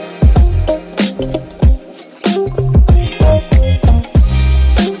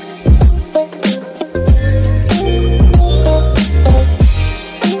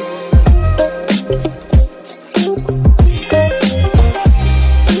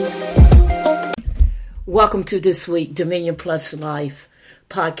Welcome to this week, Dominion Plus Life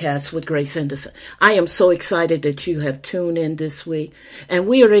podcast with Grace Henderson. I am so excited that you have tuned in this week, and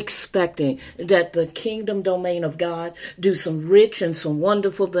we are expecting that the kingdom domain of God do some rich and some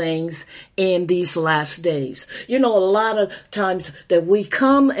wonderful things in these last days. You know, a lot of times that we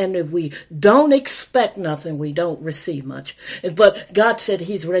come and if we don't expect nothing, we don't receive much. But God said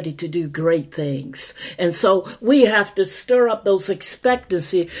He's ready to do great things. And so we have to stir up those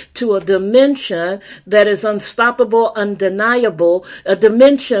expectancy to a dimension that is unstoppable, undeniable, a dimension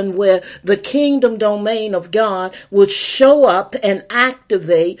where the kingdom domain of God will show up and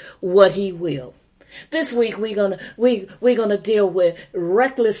activate what He will. This week we're gonna deal with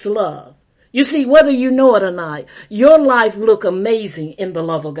reckless love. You see, whether you know it or not, your life look amazing in the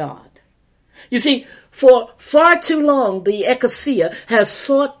love of God. You see, for far too long, the ecclesia has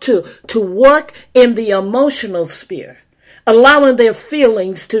sought to work in the emotional sphere, allowing their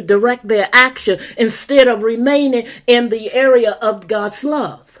feelings to direct their action instead of remaining in the area of God's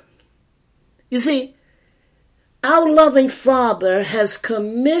love. You see, our loving Father has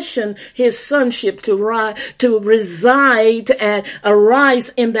commissioned His sonship to reside and arise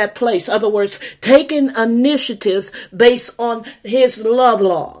in that place. In other words, taking initiatives based on His love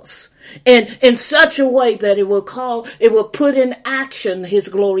laws, and in such a way that it will put in action His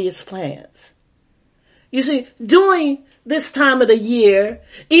glorious plans. You see, during this time of the year,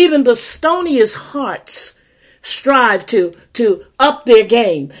 even the stoniest hearts strive to up their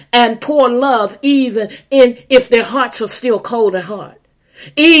game and pour love even if their hearts are still cold and hard,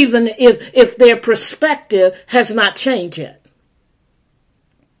 even if their perspective has not changed yet.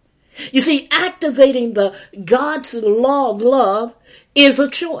 You see, activating the God's law of love is a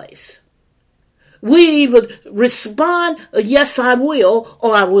choice. We either respond, yes, I will,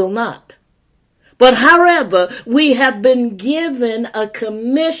 or I will not. But however, we have been given a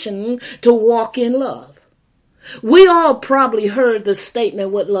commission to walk in love. We all probably heard the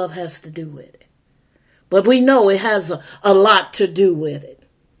statement what love has to do with it. But we know it has a lot to do with it.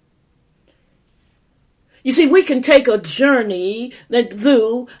 You see, we can take a journey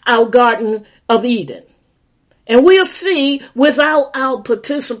through our Garden of Eden. And we'll see without our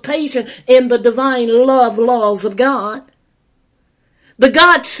participation in the divine love laws of God, the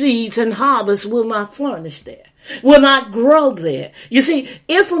God seeds and harvest will not flourish there, will not grow there. You see,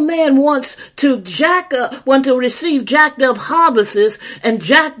 if a man wants to receive jacked up harvests and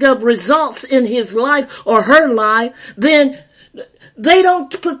jacked up results in his life or her life, then they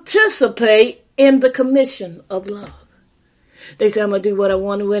don't participate in the commission of love. They say, I'm going to do what I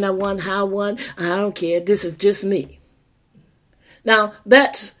want, when I want, how I want. I don't care. This is just me. Now,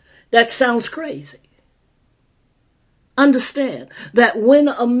 that sounds crazy. Understand that when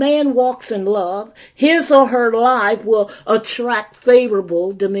a man walks in love, his or her life will attract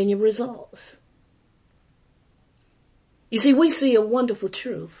favorable dominion results. You see, we see a wonderful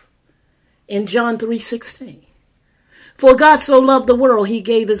truth in John 3:16. For God so loved the world, He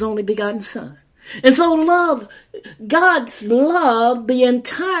gave His only begotten Son. And so God's loved the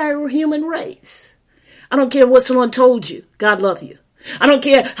entire human race. I don't care what someone told you, God loves you. I don't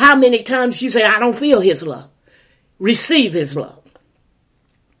care how many times you say, I don't feel His love. Receive His love.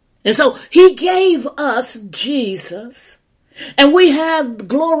 And so He gave us Jesus, and we have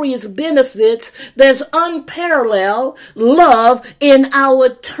glorious benefits. There's unparalleled love in our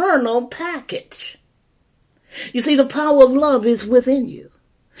eternal package. You see, the power of love is within you.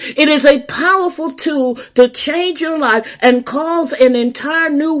 It is a powerful tool to change your life and cause an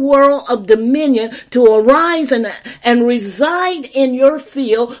entire new world of dominion to arise and reside in your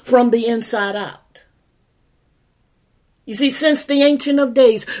field from the inside out. You see, since the Ancient of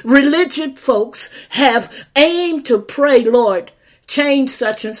Days, religious folks have aimed to pray, Lord, change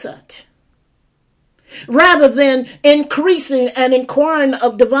such and such, rather than increasing and inquiring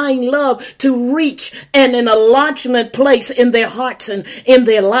of divine love to reach an enlargement place in their hearts and in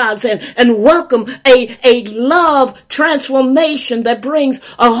their lives and welcome a love transformation that brings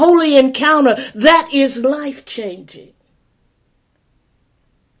a holy encounter that is life-changing.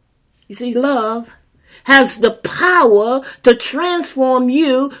 You see, love has the power to transform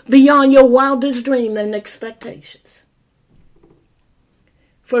you beyond your wildest dreams and expectations.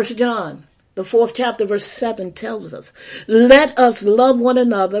 1 John, the 4th chapter, verse 7 tells us, let us love one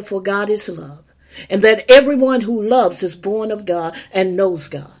another, for God is love, and that everyone who loves is born of God and knows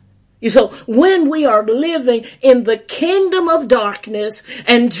God. So when we are living in the kingdom of darkness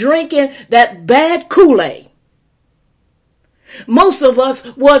and drinking that bad Kool-Aid, most of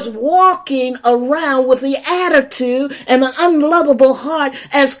us was walking around with the attitude and an unlovable heart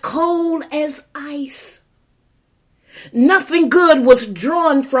as cold as ice. Nothing good was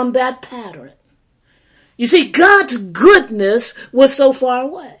drawn from that pattern. You see, God's goodness was so far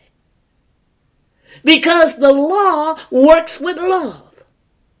away because the law works with love.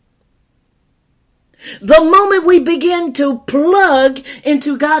 The moment we begin to plug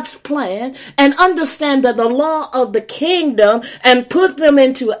into God's plan and understand that the law of the kingdom and put them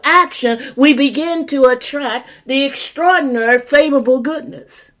into action, we begin to attract the extraordinary favorable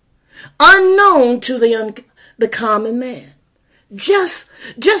goodness unknown to the common man. Just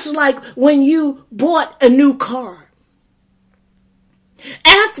like when you bought a new car.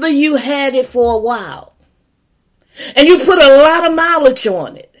 After you had it for a while and you put a lot of mileage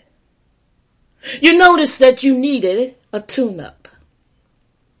on it, you notice that you needed a tune-up.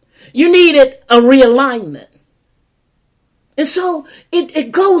 You needed a realignment. And so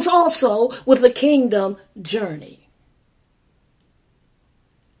it goes also with the kingdom journey.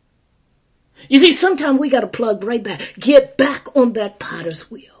 You see, sometimes we got to plug right back. Get back on that potter's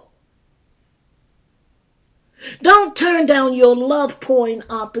wheel. Don't turn down your love pouring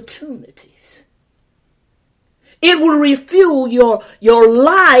opportunities. It will refuel your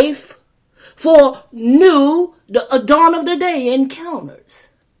life for the dawn of the day encounters.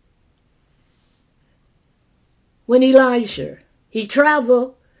 When Elijah, he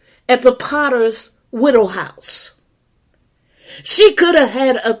traveled at the potter's widow house. She could have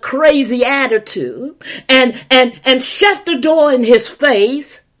had a crazy attitude and shut the door in his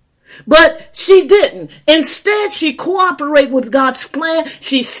face, but she didn't. Instead, she cooperated with God's plan.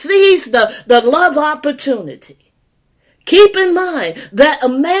 She seized the love opportunity. Keep in mind that a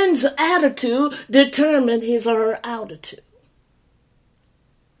man's attitude determines his or her altitude.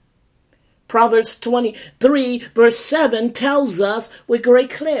 Proverbs 23 verse 7 tells us with great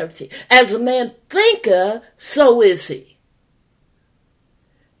clarity, as a man thinketh, so is he.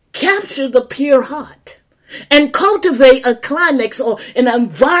 Capture the pure heart and cultivate a climax or an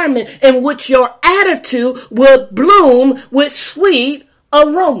environment in which your attitude will bloom with sweet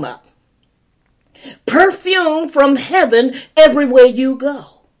aroma. Perfume from heaven everywhere you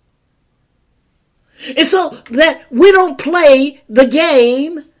go. And so that we don't play the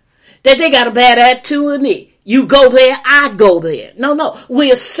game that they got a bad attitude with me. You go there, I go there. No.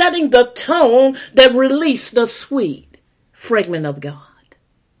 We are setting the tone that release the sweet fragrance of God.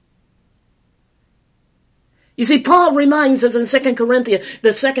 You see, Paul reminds us in 2 Corinthians, the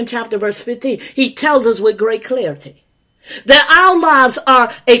 2nd chapter, verse 15. He tells us with great clarity that our lives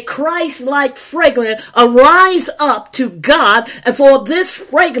are a Christ-like fragrance, a rise up to God, and for this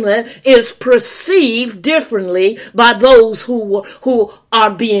fragrance is perceived differently by those who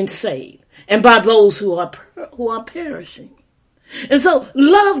are being saved and by those who are perishing. And so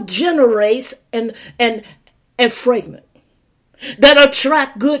love generates and fragrance that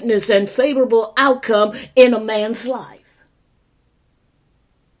attract goodness and favorable outcome in a man's life.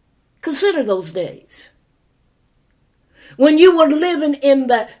 Consider those days when you were living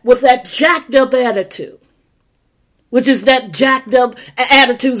with that jacked up attitude, which is that jacked up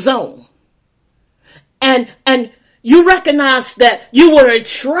attitude zone. And you recognize that you were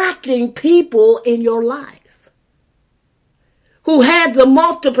attracting people in your life who had the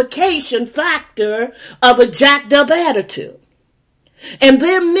multiplication factor of a jacked up attitude. And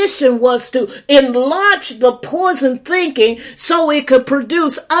their mission was to enlarge the poison thinking so it could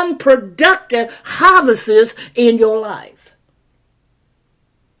produce unproductive harvests in your life.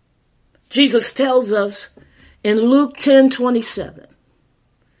 Jesus tells us in Luke 10:27,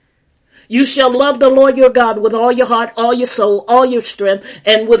 you shall love the Lord your God with all your heart, all your soul, all your strength,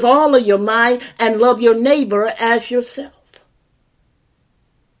 and with all of your mind, and love your neighbor as yourself.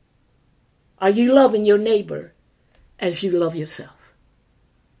 Are you loving your neighbor as you love yourself?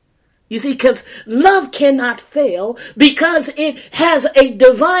 You see, because love cannot fail because it has a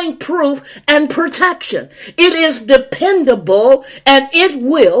divine proof and protection. It is dependable and it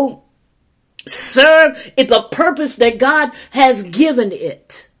will serve the purpose that God has given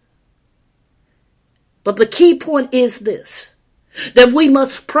it. But the key point is this, that we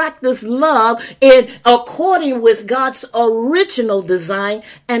must practice love in according with God's original design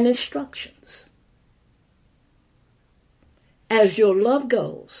and instructions. As your love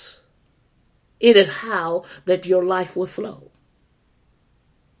goes, it is how that your life will flow.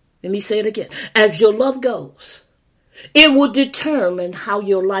 Let me say it again. As your love goes, it will determine how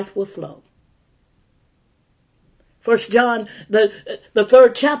your life will flow. 1 John, the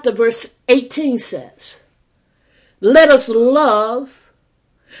 3rd chapter, verse 18 says, let us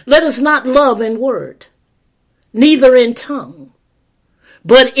not love in word, neither in tongue,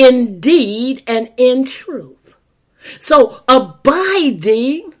 but in deed and in truth. So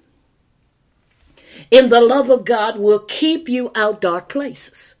abiding in the love of God will keep you out dark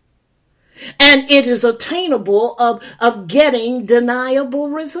places. And it is attainable of getting deniable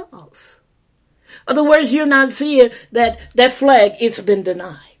results. In other words, you're not seeing that flag, it's been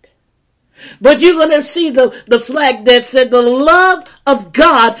denied. But you're going to see the flag that said the love of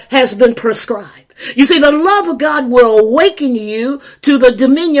God has been prescribed. You see, the love of God will awaken you to the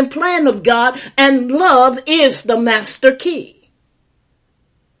dominion plan of God, and love is the master key.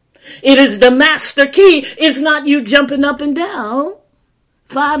 It is the master key. It's not you jumping up and down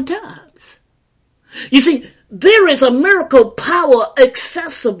 5 times. You see, there is a miracle power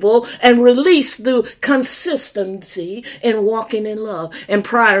accessible and released through consistency in walking in love and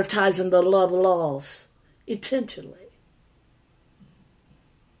prioritizing the love laws intentionally.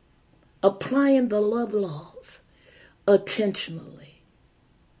 Applying the love laws intentionally.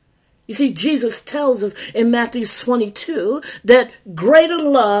 You see, Jesus tells us in Matthew 22 that greater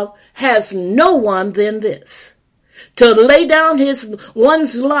love has no one than this, to lay down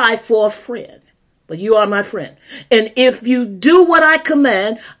one's life for a friend. But you are my friend. And if you do what I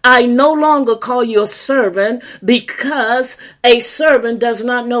command, I no longer call you a servant, because a servant does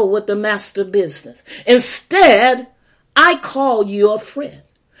not know what the master business. Instead, I call you a friend.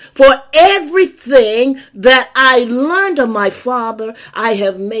 For everything that I learned of my Father, I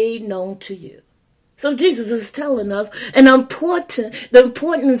have made known to you. So Jesus is telling us the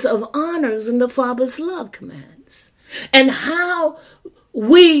importance of honors in the Father's love commands, and how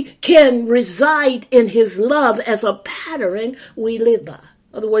we can reside in his love as a pattern we live by.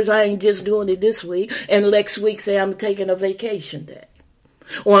 In other words, I ain't just doing it this week and next week say I'm taking a vacation day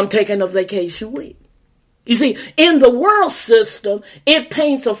or I'm taking a vacation week. You see, in the world system, it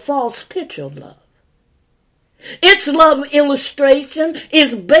paints a false picture of love. Its love illustration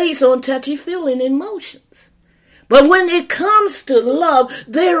is based on touchy-feeling emotions. But when it comes to love,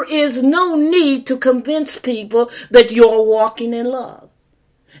 there is no need to convince people that you're walking in love.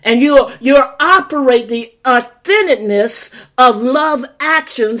 And you're operate the authenticness of love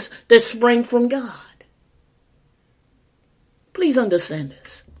actions that spring from God. Please understand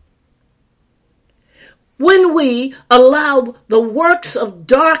this. When we allow the works of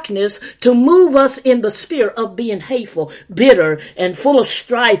darkness to move us in the spirit of being hateful, bitter, and full of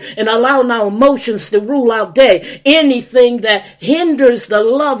strife, and allowing our emotions to rule our day, anything that hinders the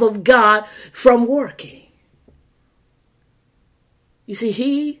love of God from working. You see,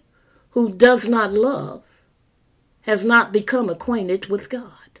 he who does not love has not become acquainted with God.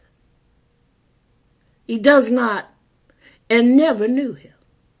 He does not and never knew him.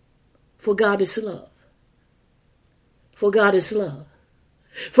 For God is love. For God is love.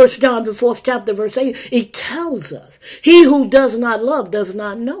 1 John, the 4th chapter, verse 8, it tells us, he who does not love does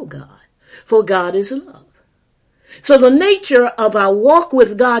not know God, for God is love. So the nature of our walk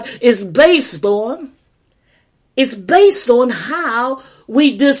with God is based on how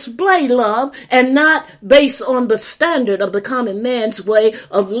we display love, and not based on the standard of the common man's way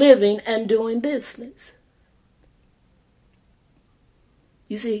of living and doing business.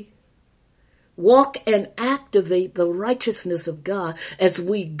 You see, walk and activate the righteousness of God as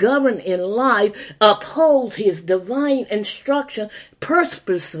we govern in life, uphold his divine instruction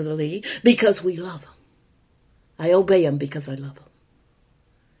purposefully because we love him. I obey him because I love him.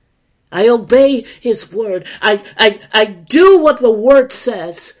 I obey his word. I do what the word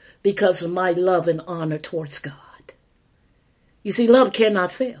says because of my love and honor towards God. You see, love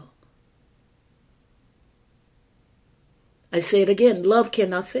cannot fail. I say it again, love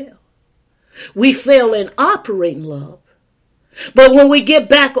cannot fail. We fail in operating love. But when we get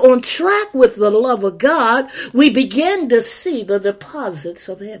back on track with the love of God, we begin to see the deposits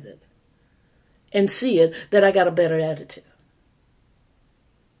of heaven and see it that I got a better attitude.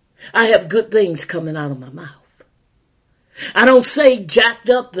 I have good things coming out of my mouth. I don't say jacked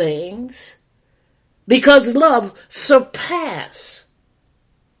up things because love surpasses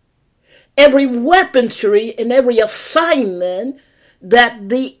every weaponry and every assignment that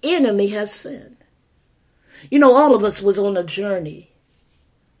the enemy has sent. You know, all of us was on a journey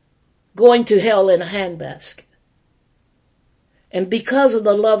going to hell in a handbasket. And because of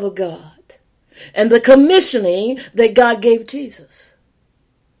the love of God and the commissioning that God gave Jesus,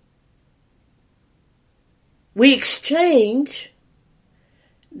 we exchange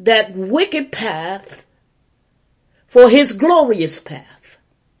that wicked path for his glorious path.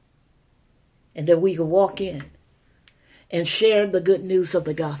 And that we can walk in and share the good news of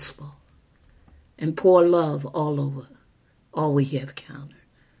the gospel and pour love all over all we have encountered.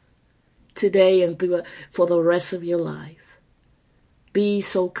 Today and for the rest of your life, be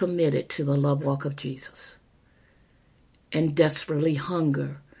so committed to the love walk of Jesus and desperately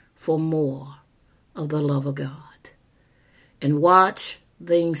hunger for more of the love of God. And watch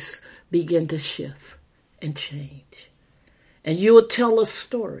things begin to shift and change. And you will tell a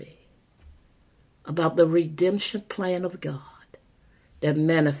story about the redemption plan of God that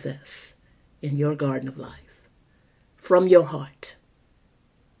manifests in your garden of life from your heart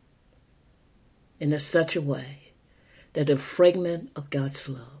in such a way that a fragment of God's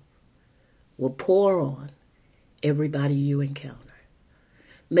love will pour on everybody you encounter.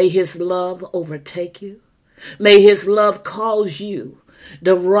 May his love overtake you. May his love cause you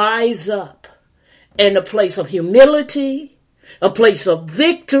to rise up in a place of humility, a place of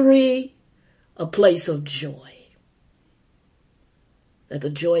victory, a place of joy. That the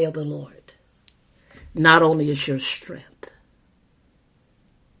joy of the Lord not only is your strength,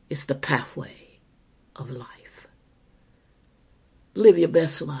 it's the pathway of life. Live your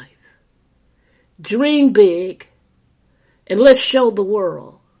best life. Dream big, and let's show the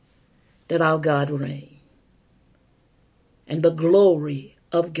world that our God reigns. And the glory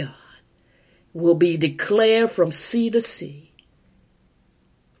of God will be declared from sea to sea,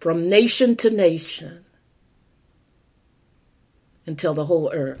 from nation to nation, until the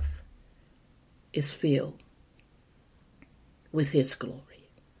whole earth is filled with his glory.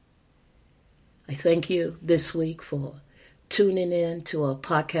 I thank you this week for tuning in to a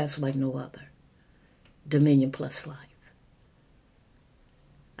podcast like no other, Dominion Plus Life.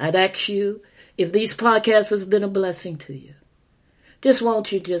 I'd ask you, if these podcasts has been a blessing to you,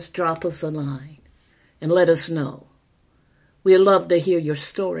 won't you just drop us a line and let us know. We'd love to hear your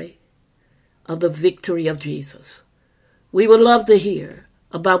story of the victory of Jesus. We would love to hear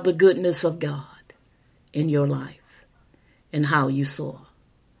about the goodness of God in your life and how you saw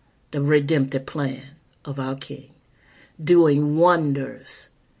the redemptive plan of our King doing wonders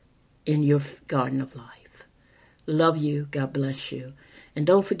in your garden of life. Love you. God bless you. And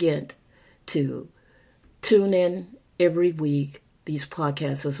don't forget to tune in every week. These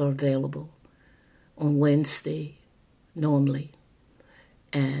podcasts are available on Wednesday normally.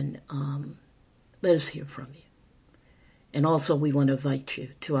 And let us hear from you. And also we want to invite you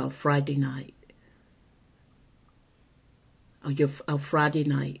to our Friday night, our Friday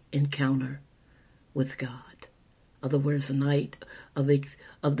night encounter with God. In other words, a night of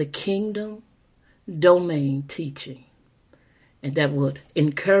the kingdom domain teaching. And that would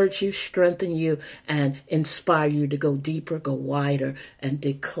encourage you, strengthen you, and inspire you to go deeper, go wider, and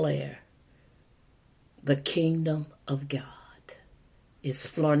declare the kingdom of God is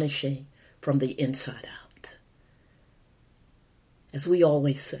flourishing from the inside out. As we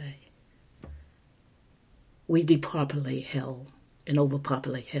always say, we depopulate hell and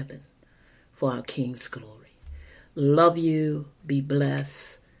overpopulate heaven for our King's glory. Love you, be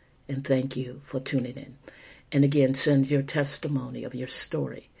blessed, and thank you for tuning in. And again, send your testimony of your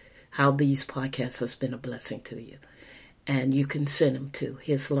story, how these podcasts has been a blessing to you. And you can send them to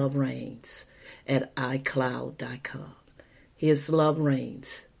His Love Reigns at iCloud.com. His Love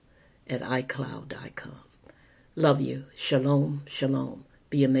Reigns at iCloud.com. Love you. Shalom, shalom.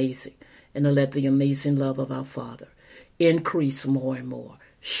 Be amazing. And let the amazing love of our Father increase more and more.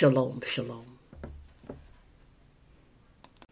 Shalom, shalom.